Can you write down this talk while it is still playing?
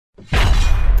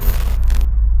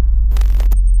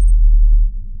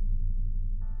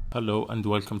Hello and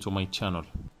welcome to my channel.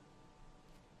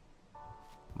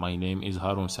 My name is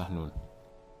Harun Sahnoun.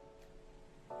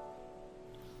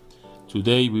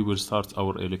 Today we will start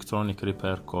our electronic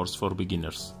repair course for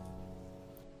beginners.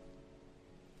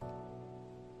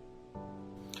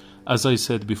 As I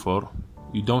said before,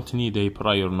 you don't need a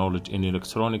prior knowledge in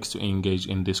electronics to engage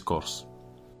in this course.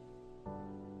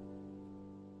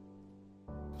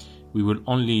 We will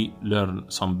only learn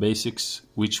some basics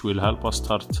which will help us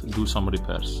start to do some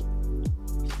repairs.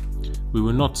 We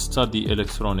will not study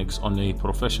electronics on a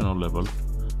professional level.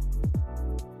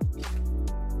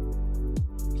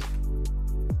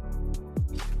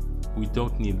 We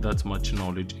don't need that much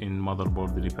knowledge in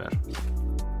motherboard repair.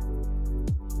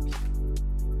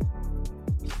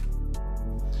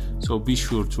 So be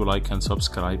sure to like and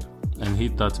subscribe and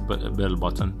hit that bell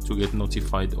button to get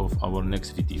notified of our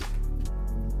next video.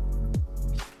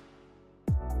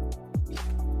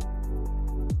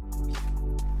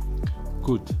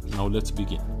 Good, now let's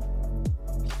begin.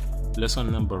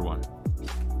 Lesson number 1.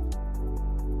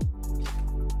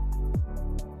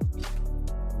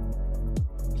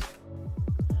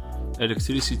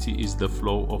 Electricity is the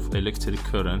flow of electric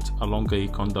current along a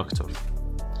conductor.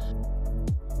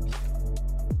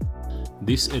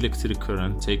 This electric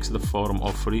current takes the form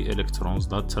of free electrons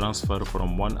that transfer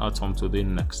from one atom to the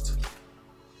next.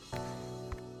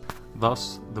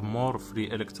 Thus, the more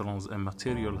free electrons a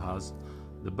material has,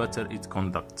 the better it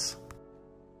conducts.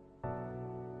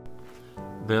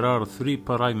 There are 3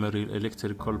 primary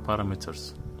electrical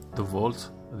parameters: the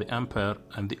volt, the ampere,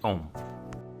 and the ohm.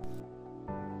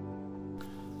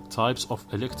 Types of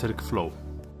electric flow.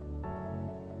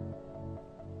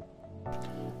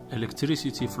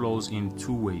 Electricity flows in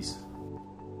 2 ways: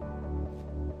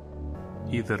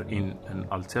 either in an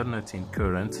alternating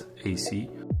current, AC,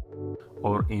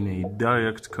 or in a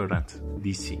direct current,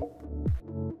 DC.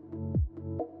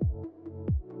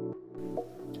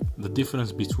 The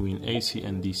difference between AC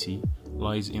and DC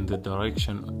lies in the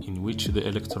direction in which the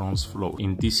electrons flow.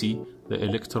 In DC, the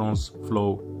electrons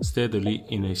flow steadily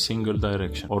in a single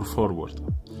direction or forward.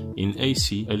 In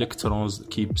AC, electrons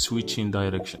keep switching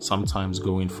direction, sometimes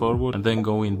going forward and then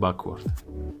going backward.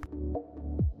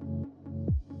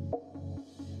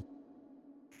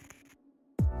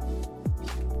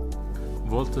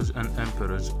 Voltage and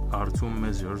amperage are 2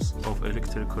 measures of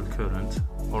electrical current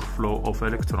or flow of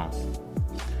electrons.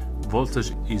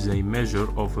 Voltage is a measure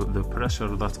of the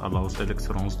pressure that allows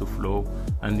electrons to flow,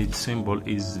 and its symbol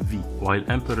is V, while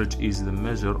amperage is the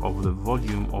measure of the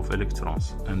volume of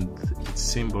electrons, and its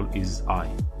symbol is I.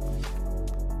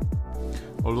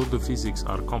 Although the physics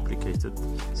are complicated,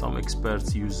 some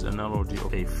experts use the analogy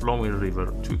of a flowing river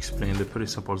to explain the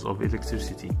principles of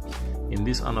electricity. In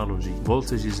this analogy,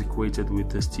 voltage is equated with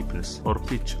the steepness or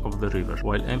pitch of the river,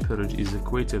 while amperage is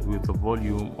equated with the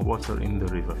volume of water in the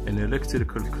river. An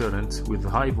electrical current with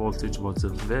high voltage but a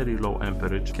very low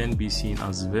amperage can be seen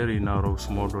as very narrow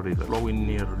small river flowing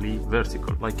nearly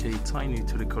vertical, like a tiny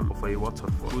trickle of a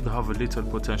waterfall. It would have a little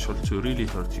potential to really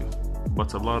hurt you.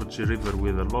 But a large river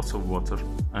with a lot of water,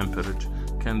 amperage,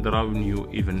 can drown you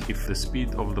even if the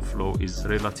speed of the flow is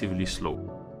relatively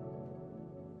slow.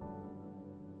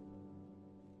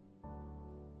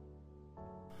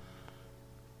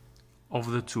 Of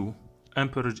the 2,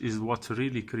 amperage is what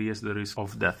really creates the risk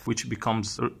of death, which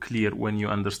becomes clear when you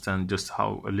understand just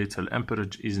how a little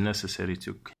amperage is necessary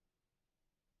to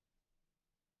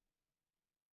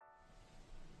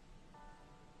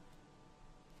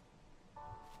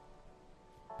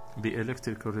The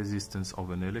electrical resistance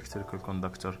of an electrical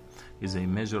conductor is a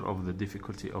measure of the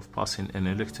difficulty of passing an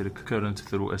electric current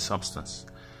through a substance.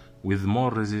 With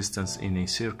more resistance in a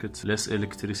circuit, less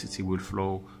electricity will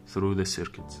flow through the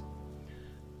circuit.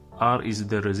 R is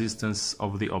the resistance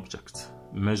of the object,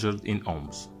 measured in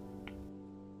ohms.